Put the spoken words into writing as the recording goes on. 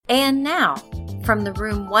And now, from the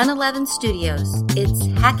Room 111 studios, it's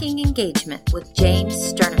Hacking Engagement with James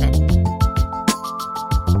Sterneman.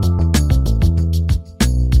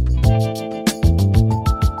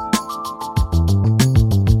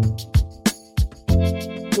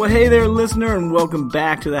 Well, hey there, listener, and welcome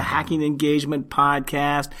back to the Hacking Engagement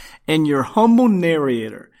Podcast. And your humble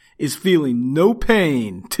narrator is feeling no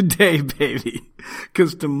pain today, baby,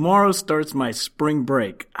 because tomorrow starts my spring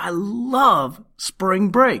break. I love spring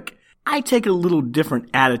break. I take a little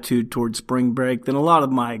different attitude towards spring break than a lot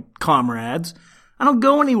of my comrades. I don't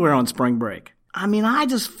go anywhere on spring break. I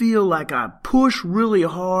just feel like I push really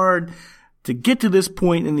hard to get to this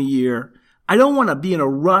point in the year. I don't want to be in a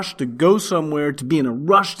rush to go somewhere, to be in a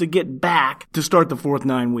rush to get back to start the fourth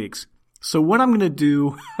 9 weeks. So what I'm going to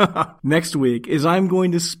do next week is I'm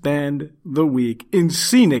going to spend the week in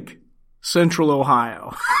scenic Central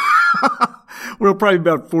Ohio. Where it'll probably be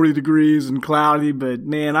about 40 degrees and cloudy, but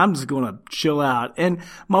man, I'm just going to chill out. And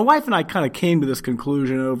my wife and I kind of came to this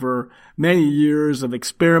conclusion over many years of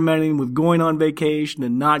experimenting with going on vacation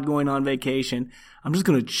and not going on vacation. I'm just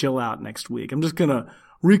going to chill out next week. I'm just going to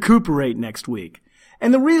recuperate next week.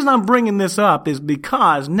 And the reason I'm bringing this up is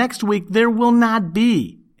because next week there will not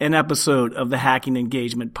be an episode of the Hacking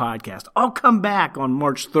Engagement Podcast. I'll come back on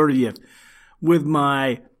March 30th with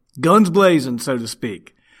my guns blazing, so to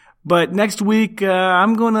speak. But next week,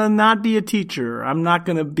 I'm going to not be a teacher. I'm not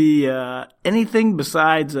going to be anything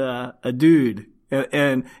besides a dude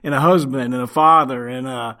and a husband and a father and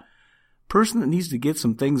a person that needs to get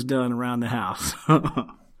some things done around the house.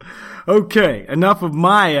 Okay, enough of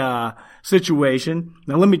my situation.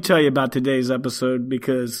 Now let me tell you about today's episode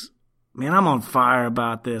because, man, I'm on fire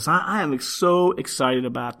about this. I am so excited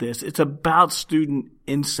about this. It's about student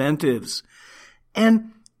incentives.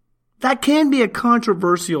 And that can be a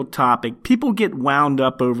controversial topic. People get wound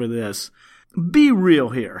up over this. Be real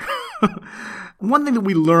here. One thing that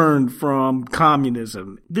we learned from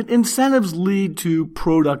communism, that incentives lead to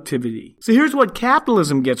productivity. So here's what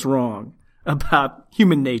capitalism gets wrong about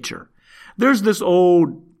human nature. There's this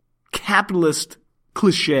old capitalist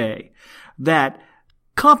cliche that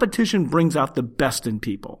competition brings out the best in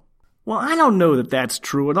people. Well, I don't know that that's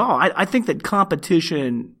true at all. I think that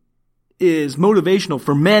competition is motivational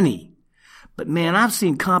for many. But man, I've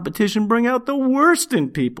seen competition bring out the worst in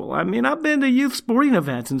people. I've been to youth sporting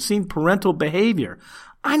events and seen parental behavior.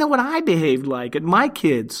 I know what I behaved like at my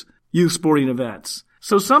kids' youth sporting events.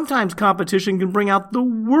 So sometimes competition can bring out the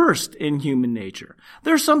worst in human nature.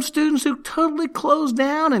 There are some students who totally close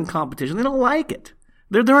down in competition. They don't like it.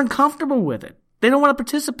 They're uncomfortable with it. They don't want to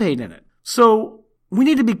participate in it. So we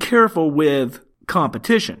need to be careful with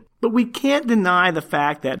competition. But we can't deny the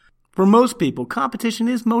fact that for most people, competition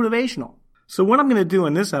is motivational. So what I'm going to do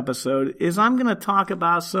in this episode is I'm going to talk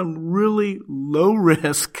about some really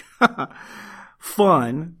low-risk,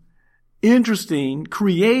 fun, interesting,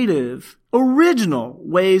 creative, original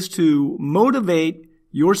ways to motivate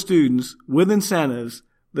your students with incentives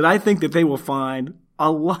that I think that they will find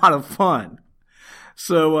a lot of fun.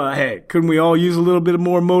 So, hey, couldn't we all use a little bit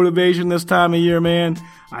more motivation this time of year, man?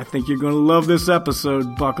 I think you're going to love this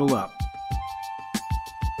episode. Buckle up.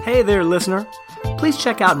 Hey there, listener. Please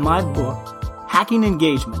check out my book, Hacking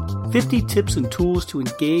Engagement, 50 Tips and Tools to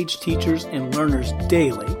Engage Teachers and Learners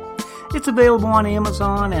Daily. It's available on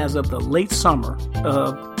Amazon as of the late summer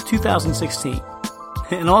of 2016.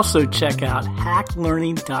 And also check out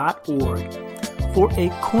hacklearning.org for a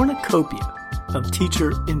cornucopia of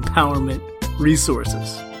teacher empowerment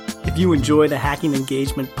resources. If you enjoy the Hacking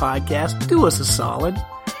Engagement Podcast, do us a solid.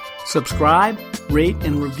 Subscribe, rate,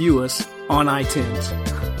 and review us on iTunes.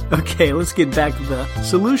 Okay, let's get back to the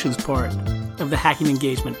solutions part of the Hacking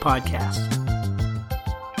Engagement Podcast.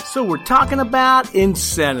 So we're talking about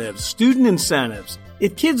incentives, student incentives.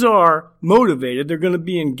 If kids are motivated, they're going to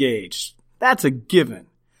be engaged. That's a given.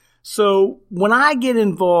 So when I get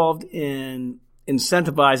involved in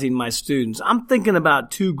incentivizing my students, I'm thinking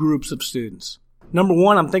about two groups of students. Number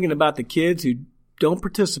one, I'm thinking about the kids who don't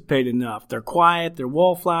participate enough. They're quiet, they're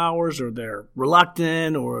wallflowers, or they're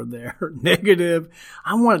reluctant, or they're negative.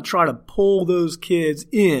 I want to try to pull those kids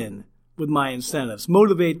in with my incentives,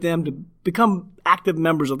 motivate them to become active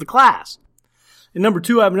members of the class. And number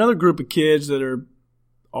two, I have another group of kids that are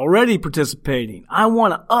already participating. I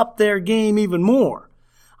want to up their game even more.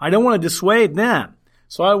 I don't want to dissuade them.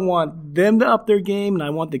 So I want them to up their game, and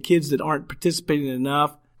I want the kids that aren't participating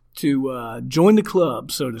enough to join the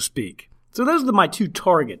club, so to speak. So those are my two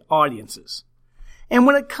target audiences. And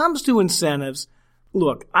when it comes to incentives,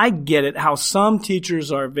 look, I get it how some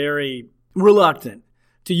teachers are very reluctant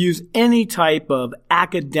to use any type of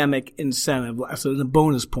academic incentive as a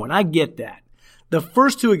bonus point. I get that. The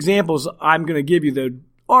first two examples I'm going to give you, though,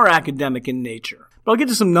 are academic in nature. But I'll get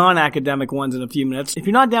to some non-academic ones in a few minutes. If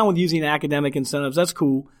you're not down with using academic incentives, that's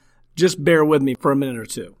cool. Just bear with me for a minute or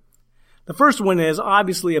two. The first one is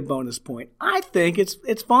obviously a bonus point. I think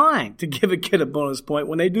it's fine to give a kid a bonus point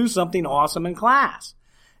when they do something awesome in class.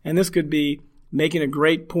 And this could be making a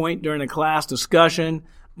great point during a class discussion,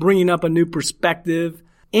 bringing up a new perspective,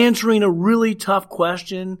 answering a really tough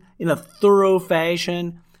question in a thorough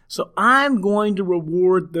fashion. So I'm going to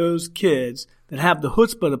reward those kids that have the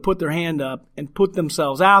chutzpah to put their hand up and put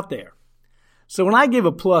themselves out there. So when I give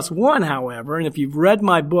a +1, however, and if you've read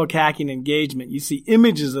my book, Hacking Engagement, you see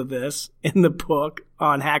images of this in the book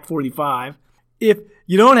on Hack 45. If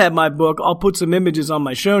you don't have my book, I'll put some images on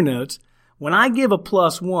my show notes. When I give a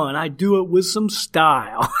 +1, I do it with some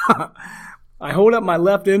style. I hold up my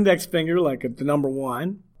left index finger like the number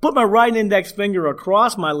 1, put my right index finger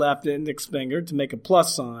across my left index finger to make a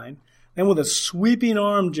plus sign, and with a sweeping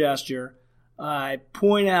arm gesture, I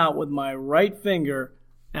point out with my right finger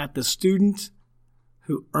at the student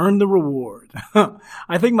who earned the reward.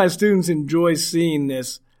 I think my students enjoy seeing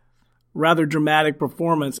this rather dramatic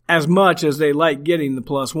performance as much as they like getting the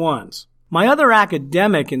 +1s. My other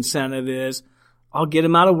academic incentive is I'll get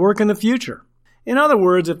them out of work in the future. In other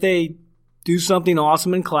words, if they do something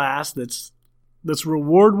awesome in class that's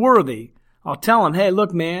reward worthy, I'll tell them, hey,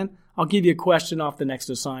 look, man, I'll give you a question off the next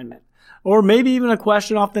assignment. Or maybe even a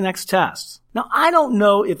question off the next test. Now, I don't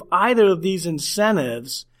know if either of these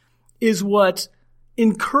incentives is what's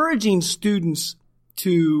encouraging students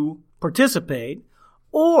to participate,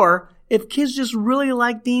 or if kids just really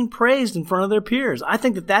like being praised in front of their peers. I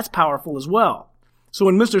think that that's powerful as well. So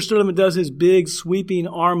when Mr. Sturdivant does his big sweeping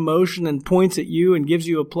arm motion and points at you and gives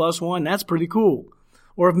you a +1, that's pretty cool.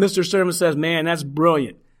 Or if Mr. Sturdivant says, man, that's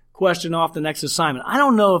brilliant, question off the next assignment. I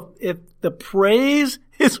don't know if the praise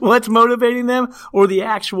is what's motivating them or the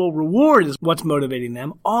actual reward is what's motivating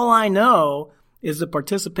them. All I know is the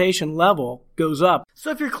participation level goes up. So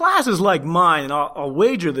if your class is like mine, and I'll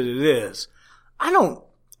wager that it is, I don't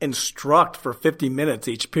instruct for 50 minutes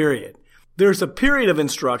each period. There's a period of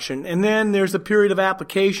instruction, and then there's a period of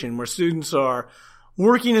application where students are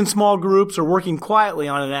working in small groups or working quietly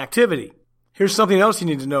on an activity. Here's something else you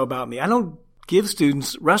need to know about me. I don't give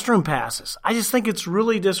students restroom passes. I just think it's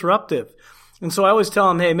really disruptive. And so I always tell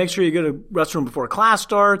them, hey, make sure you go to restroom before class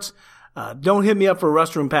starts. Don't hit me up for a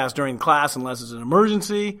restroom pass during class unless it's an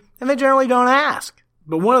emergency. And they generally don't ask.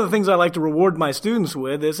 But one of the things I like to reward my students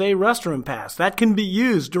with is a restroom pass. That can be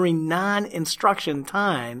used during non-instruction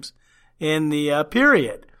times in the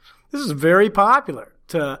period. This is very popular,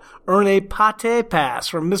 to earn a pate pass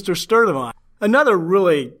from Mr. Sturdivant. Another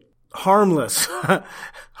really harmless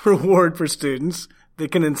reward for students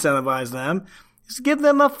that can incentivize them is to give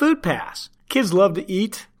them a food pass. Kids love to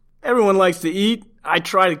eat. Everyone likes to eat. I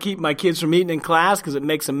try to keep my kids from eating in class because it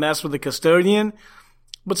makes a mess with the custodian.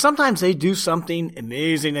 But sometimes they do something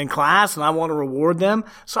amazing in class and I want to reward them.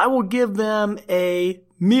 So I will give them a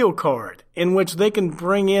meal card in which they can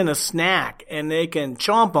bring in a snack and they can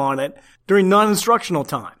chomp on it during non-instructional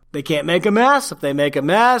time. They can't make a mess. If they make a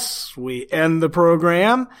mess, we end the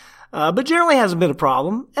program. But generally hasn't been a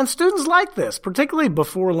problem. And students like this, particularly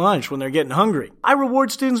before lunch when they're getting hungry. I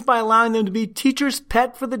reward students by allowing them to be teacher's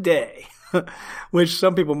pet for the day. Which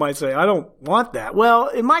some people might say, I don't want that. Well,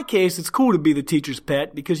 in my case, it's cool to be the teacher's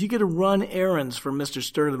pet because you get to run errands for Mr.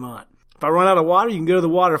 Sturdivant. If I run out of water, you can go to the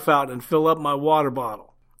water fountain and fill up my water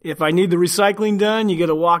bottle. If I need the recycling done, you get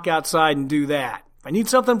to walk outside and do that. If I need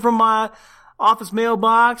something from my office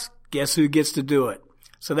mailbox, guess who gets to do it?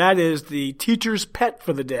 So that is the teacher's pet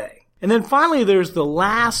for the day. And then finally, there's the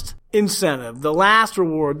last incentive, the last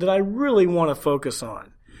reward that I really want to focus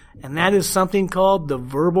on. And that is something called the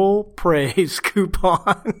verbal praise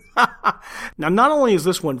coupon. Now, not only is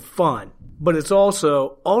this one fun, but it's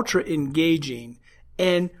also ultra engaging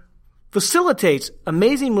and facilitates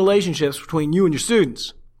amazing relationships between you and your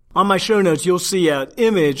students. On my show notes, you'll see an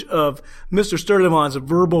image of Mr. Sturdivant's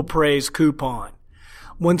verbal praise coupon.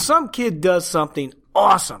 When some kid does something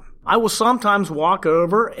awesome, I will sometimes walk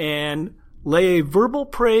over and lay a verbal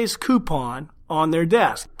praise coupon on their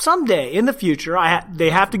desk. Someday in the future, they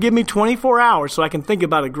have to give me 24 hours so I can think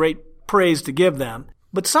about a great praise to give them.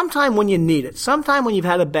 But sometime when you need it, sometime when you've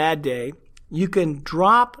had a bad day, you can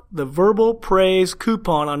drop the verbal praise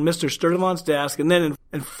coupon on Mr. Sturdivant's desk, and then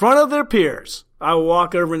in front of their peers, I will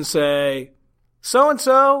walk over and say,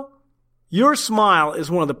 so-and-so, your smile is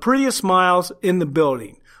one of the prettiest smiles in the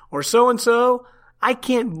building. Or so-and-so, I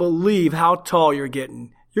can't believe how tall you're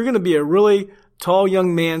getting. You're going to be a really tall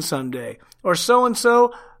young man someday. Or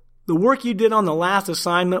so-and-so, The work you did on the last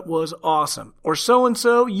assignment was awesome. Or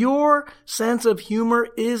so-and-so, your sense of humor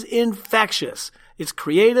is infectious. It's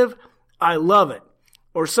creative. I love it.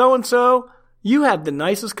 Or so-and-so, you have the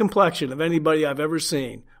nicest complexion of anybody I've ever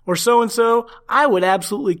seen. Or so-and-so, I would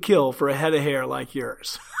absolutely kill for a head of hair like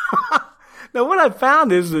yours. Now, what I've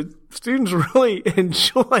found is that students really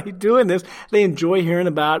enjoy doing this. They enjoy hearing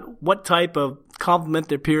about what type of compliment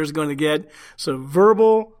their peers are going to get. So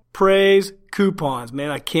verbal praise coupons,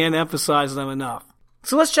 man, I can't emphasize them enough.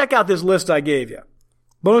 So let's check out this list I gave you.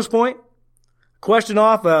 Bonus point, question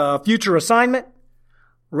off a future assignment,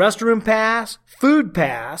 restroom pass, food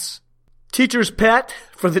pass, teacher's pet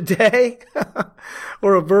for the day,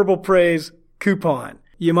 or a verbal praise coupon.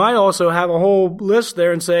 You might also have a whole list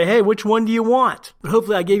there and say, hey, which one do you want? But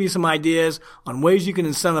hopefully I gave you some ideas on ways you can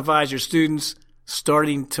incentivize your students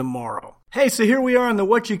starting tomorrow. Hey, so here we are in the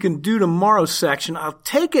What You Can Do Tomorrow section. I'll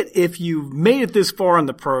take it if you've made it this far in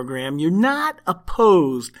the program, you're not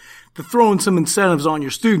opposed to throwing some incentives on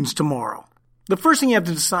your students tomorrow. The first thing you have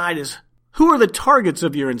to decide is, who are the targets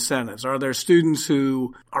of your incentives? Are there students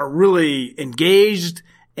who are really engaged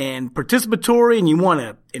and participatory and you want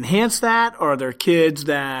to enhance that? Or are there kids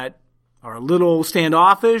that are a little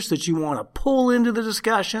standoffish that you want to pull into the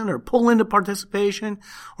discussion or pull into participation?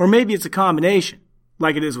 Or maybe it's a combination,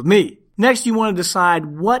 like it is with me. Next, you want to decide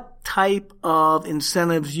what type of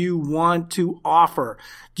incentives you want to offer.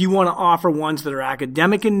 Do you want to offer ones that are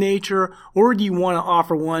academic in nature, or do you want to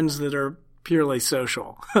offer ones that are purely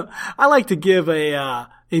social? I like to give a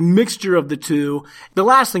mixture of the two. The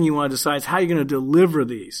last thing you want to decide is how you're going to deliver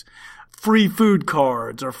these. Free food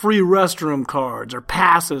cards or free restroom cards or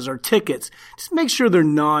passes or tickets. Just make sure they're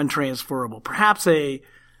non-transferable. Perhaps a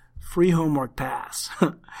free homework pass.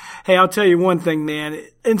 Hey, I'll tell you one thing, man.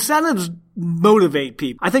 Incentives motivate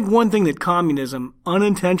people. I think one thing that communism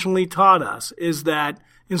unintentionally taught us is that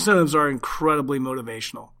incentives are incredibly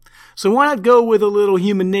motivational. So why not go with a little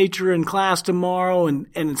human nature in class tomorrow and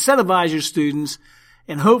incentivize your students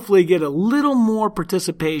and hopefully get a little more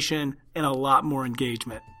participation and a lot more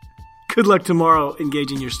engagement. Good luck tomorrow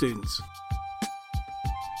engaging your students.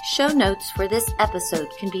 Show notes for this episode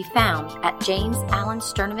can be found at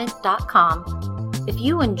jamesallensturdivant.com. If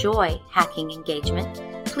you enjoy Hacking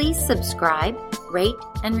Engagement, please subscribe, rate,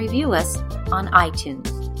 and review us on iTunes.